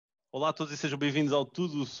Olá a todos e sejam bem-vindos ao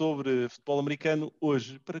Tudo sobre Futebol Americano,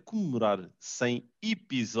 hoje para comemorar 100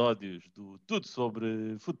 episódios do Tudo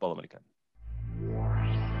sobre Futebol Americano.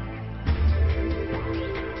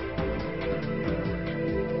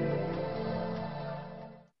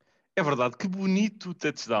 É verdade, que bonito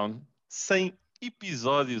touchdown, 100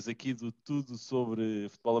 episódios aqui do Tudo sobre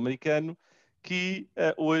Futebol Americano, que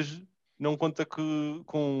hoje não conta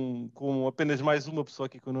com apenas mais uma pessoa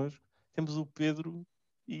aqui connosco, temos o Pedro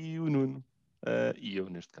e o Nuno, e eu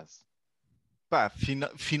neste caso. Pá,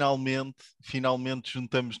 finalmente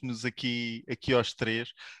juntamos-nos aqui aos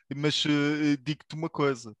três, mas digo-te uma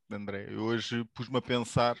coisa, André, eu hoje pus-me a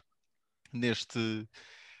pensar neste,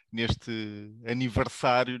 neste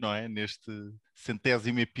aniversário, não é? Neste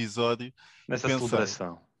 100º episódio e Nessa pensei,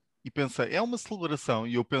 celebração. é uma celebração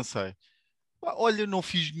e eu pensei, pá, olha, não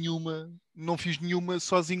fiz nenhuma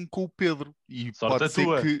sozinho com o Pedro e Sorte pode a ser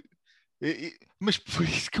tua! que mas por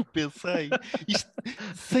isso que eu pensei, isto,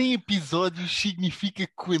 100 episódios significa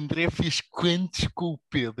que o André fez quantos com o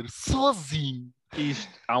Pedro? Sozinho.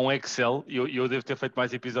 Isto, há um Excel, e eu devo ter feito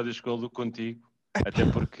mais episódios com ele do que contigo, até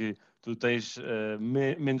porque tu tens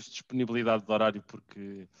menos disponibilidade de horário,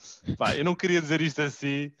 porque, pá, eu não queria dizer isto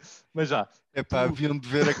assim, mas já, Epá, tu, haviam de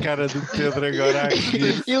ver a cara do Pedro agora a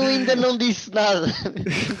rir-se. Eu ainda não disse nada.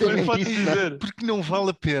 Ainda mas nem podes disse nada. dizer, Porque não vale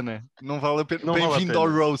a pena. Não vale a pena. não vale a Bem-vindo ao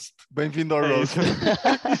pena. roast. Bem-vindo ao É roast.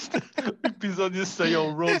 isso. Isto, o episódio 100 é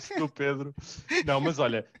o roast do Pedro. Não, mas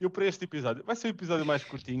olha, eu para este episódio, vai ser o episódio mais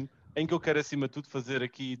curtinho, em que eu quero acima de tudo fazer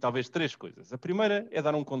aqui talvez 3 coisas. A primeira é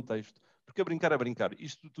dar um contexto, porque a brincar,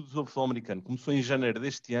 isto tudo sobre o futebol americano começou em janeiro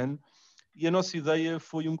deste ano e a nossa ideia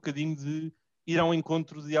foi um bocadinho de ir ao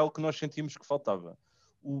encontro de algo que nós sentimos que faltava.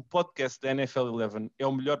 O podcast da NFL 11 é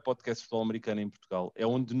o melhor podcast de futebol americano em Portugal. É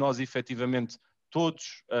onde nós efetivamente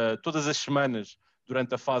todas as semanas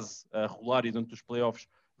durante a fase a rolar e durante os playoffs,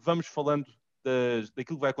 vamos falando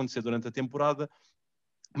daquilo que vai acontecer durante a temporada,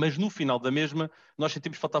 mas no final da mesma, nós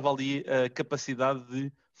sentimos que faltava ali a capacidade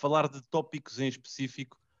de falar de tópicos em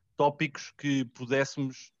específico, tópicos que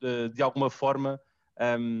pudéssemos, de alguma forma,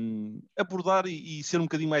 abordar e ser um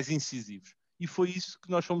bocadinho mais incisivos. E foi isso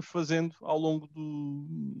que nós fomos fazendo ao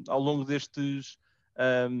longo destes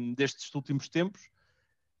últimos tempos.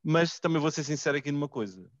 Mas também vou ser sincero aqui numa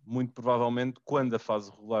coisa. Muito provavelmente, quando a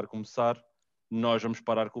fase regular começar, nós vamos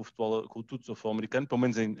parar com o futebol, com o tudo sobre o futebol americano, pelo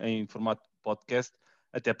menos em formato podcast,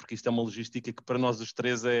 até porque isto é uma logística que para nós os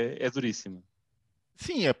três é duríssima.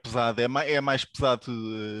 Sim, é pesado, é mais pesado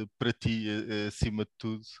para ti acima de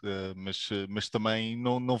tudo, mas também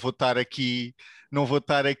não vou estar aqui, não vou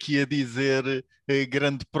estar aqui a dizer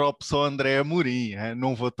grande props ao André Amorim,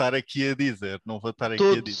 não vou estar aqui a dizer, não vou estar aqui a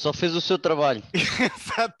Tudo, dizer. só fez o seu trabalho.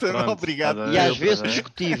 Exatamente, Pronto, estás obrigado a E ver? às Pedro. vezes Estás a ver?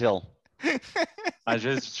 discutível. Às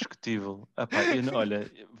vezes discutível. Epá,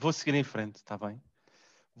 olha, vou seguir em frente, está bem?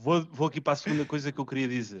 Vou aqui para a segunda coisa que eu queria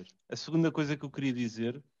dizer. A segunda coisa que eu queria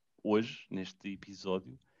dizer hoje, neste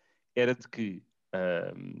episódio, era de que,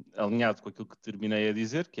 alinhado com aquilo que terminei a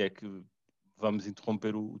dizer, que é que vamos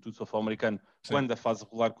interromper o Tudo sobre Futebol Americano Sim. quando a fase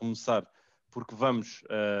regular começar, porque vamos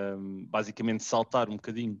basicamente saltar um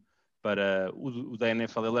bocadinho para o da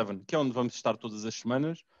NFL 11, que é onde vamos estar todas as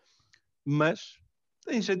semanas, mas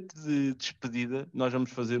em jeito de despedida, nós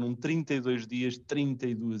vamos fazer um 32 dias,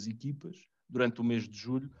 32 equipas durante o mês de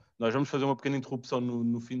julho. Nós vamos fazer uma pequena interrupção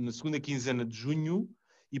na segunda quinzena de junho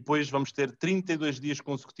e depois vamos ter 32 dias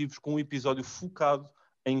consecutivos com um episódio focado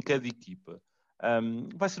em cada equipa.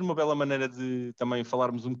 Vai ser uma bela maneira de também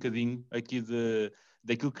falarmos um bocadinho aqui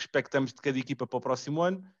daquilo que expectamos de cada equipa para o próximo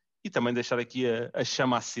ano e também deixar aqui a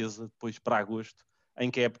chama acesa depois para agosto, em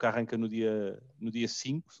que a época arranca no dia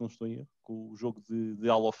 5, se não estou em erro, com o jogo de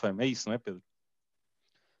Hall of Fame. É isso, não é, Pedro?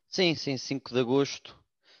 Sim, 5 de agosto.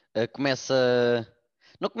 Começa.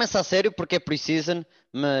 Não começa a sério porque é pre-season,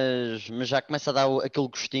 mas já começa a dar aquele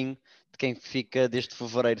gostinho de quem fica desde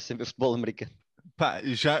fevereiro sem ver futebol americano. Pá,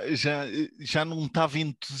 já não estava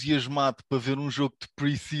entusiasmado para ver um jogo de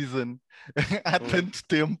pre-season há tanto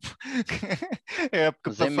tempo. A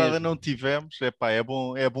época Mas é passada mesmo. não tivemos. Epá, é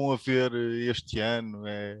bom a ver este ano.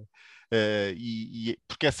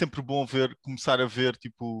 Porque é sempre bom começar a ver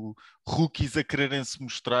tipo rookies a quererem se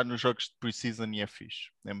mostrar nos jogos de pre-season e é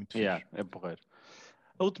fixe. É muito fixe. É porreiro.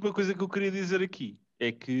 A última coisa que eu queria dizer aqui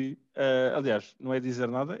é que, aliás, não é dizer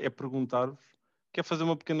nada, é perguntar-vos, quer fazer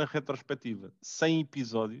uma pequena retrospectiva. 100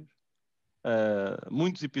 episódios,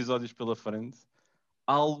 muitos episódios pela frente.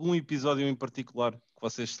 Há algum episódio em particular que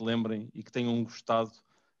vocês se lembrem e que tenham gostado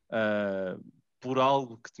por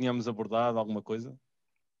algo que tínhamos abordado, alguma coisa?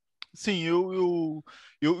 Sim, eu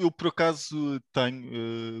por acaso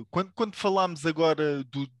tenho. Quando falámos agora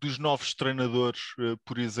dos novos treinadores,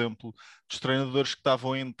 por exemplo, dos treinadores que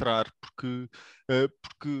estavam a entrar, porque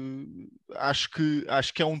acho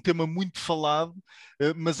que é um tema muito falado,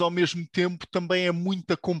 mas ao mesmo tempo também é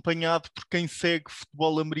muito acompanhado por quem segue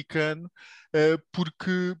futebol americano,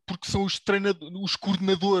 porque são os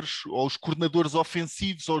coordenadores, ou os coordenadores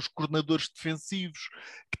ofensivos, ou os coordenadores defensivos,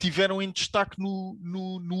 que tiveram em destaque no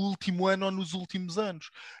último ano ou nos últimos anos.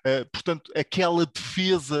 Portanto, aquela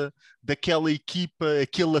defesa daquela equipa,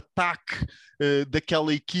 aquele ataque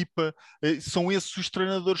daquela equipa, são esses os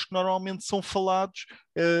treinadores que normalmente são falados,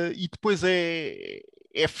 e depois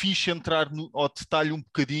é fixe entrar ao detalhe um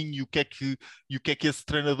bocadinho e o que é que esse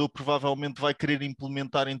treinador provavelmente vai querer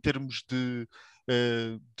implementar em termos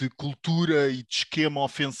de cultura e de esquema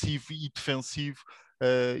ofensivo e defensivo.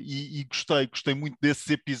 E gostei muito desses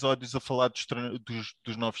episódios a falar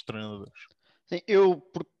dos novos treinadores. Sim, eu,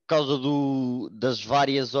 por causa das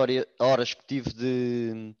várias horas que tive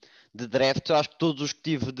de draft, eu acho que todos os que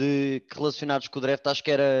tive relacionados com o draft,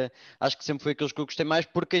 acho que sempre foi aqueles que eu gostei mais,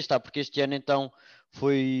 porque aí está, porque este ano então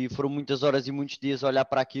foram muitas horas e muitos dias a olhar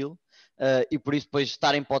para aquilo, e por isso depois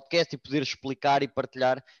estar em podcast e poder explicar e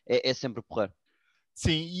partilhar é sempre porreiro.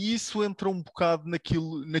 Sim, e isso entra um bocado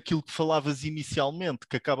naquilo que falavas inicialmente,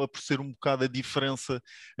 que acaba por ser um bocado a diferença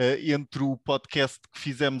entre o podcast que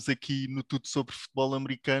fizemos aqui no Tudo sobre Futebol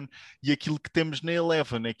Americano e aquilo que temos na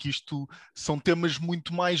Eleven. É que isto são temas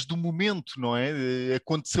muito mais do momento, não é?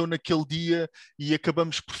 Aconteceu naquele dia e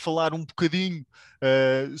acabamos por falar um bocadinho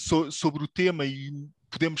sobre o tema e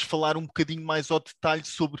podemos falar um bocadinho mais ao detalhe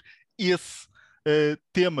sobre esse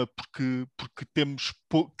tema, porque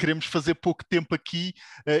queremos fazer pouco tempo aqui,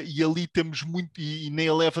 e ali temos muito, e na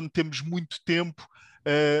Eleven temos muito tempo,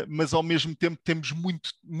 mas ao mesmo tempo temos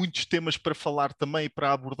muitos temas para falar também e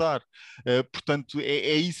para abordar. Portanto,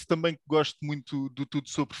 é isso também que gosto muito do Tudo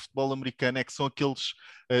sobre Futebol Americano, é que são aqueles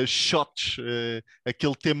shots,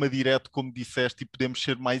 aquele tema direto, como disseste, e podemos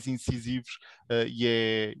ser mais incisivos, e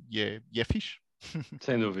é fixe.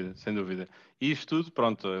 Sem dúvida, sem dúvida. E isto tudo,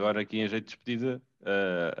 pronto, agora aqui em jeito de despedida,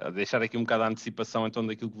 a deixar aqui um bocado a antecipação então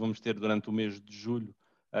daquilo que vamos ter durante o mês de julho,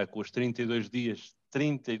 com os 32 dias,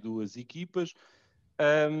 32 equipas,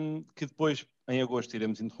 que depois, em agosto,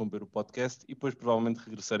 iremos interromper o podcast e depois provavelmente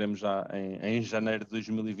regressaremos já em janeiro de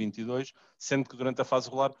 2022, sendo que durante a fase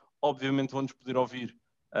regular, obviamente vão-nos poder ouvir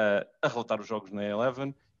a relatar os jogos na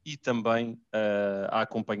Eleven e também a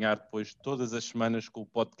acompanhar depois todas as semanas com o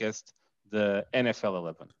podcast da NFL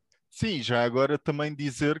 11. Sim, já agora também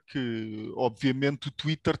dizer que, obviamente, o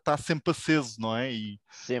Twitter está sempre aceso, não é? E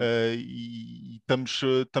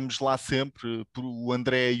estamos lá sempre, o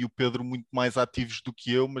André e o Pedro muito mais ativos do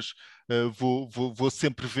que eu, mas vou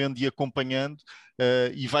sempre vendo e acompanhando,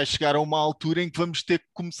 e vai chegar a uma altura em que vamos ter que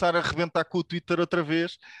começar a arrebentar com o Twitter outra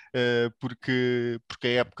vez, porque a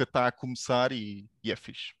época está a começar e é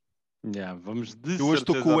fixe. Vamos de eu hoje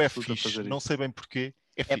estou com o é absoluta a fixe, fazer não isso. sei bem porquê.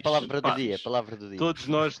 É a palavra do dia, é a palavra do dia. Todos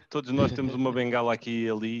nós temos uma bengala aqui e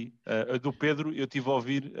ali. A do Pedro, eu estive a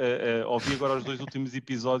ouvir, ouvi agora os 2 últimos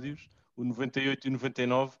episódios, o 98 e o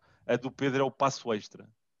 99. A do Pedro é o passo extra.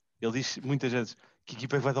 Ele diz muitas vezes que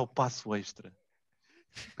equipa vai dar o passo extra.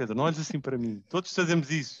 Pedro, não olhes assim para mim. Todos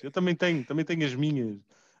fazemos isso. Eu também tenho as minhas.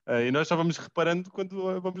 E nós só vamos reparando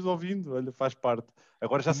quando vamos ouvindo. Olha, faz parte.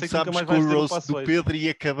 Agora já sei que nunca mais vais ter o passo do Pedro e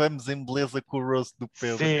acabamos em beleza com o roast do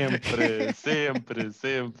Pedro.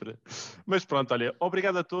 Sempre. Mas pronto, olha,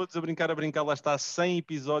 obrigado a todos. A brincar, lá está 100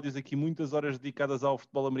 episódios aqui, muitas horas dedicadas ao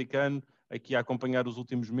futebol americano, aqui a acompanhar os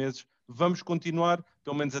últimos meses. Vamos continuar,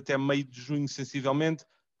 pelo menos até meio de junho, sensivelmente.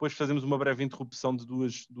 Depois fazemos uma breve interrupção de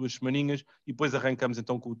duas semaninhas e depois arrancamos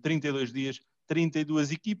então com 32 dias,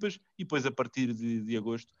 32 equipas e depois a partir de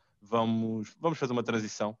agosto vamos fazer uma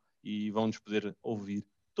transição e vão-nos poder ouvir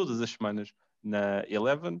todas as semanas na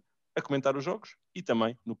Eleven a comentar os jogos e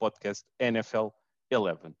também no podcast NFL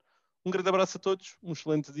 11. Um grande abraço a todos, um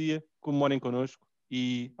excelente dia, comemorem connosco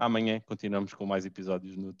e amanhã continuamos com mais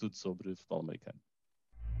episódios no Tudo sobre Futebol Americano.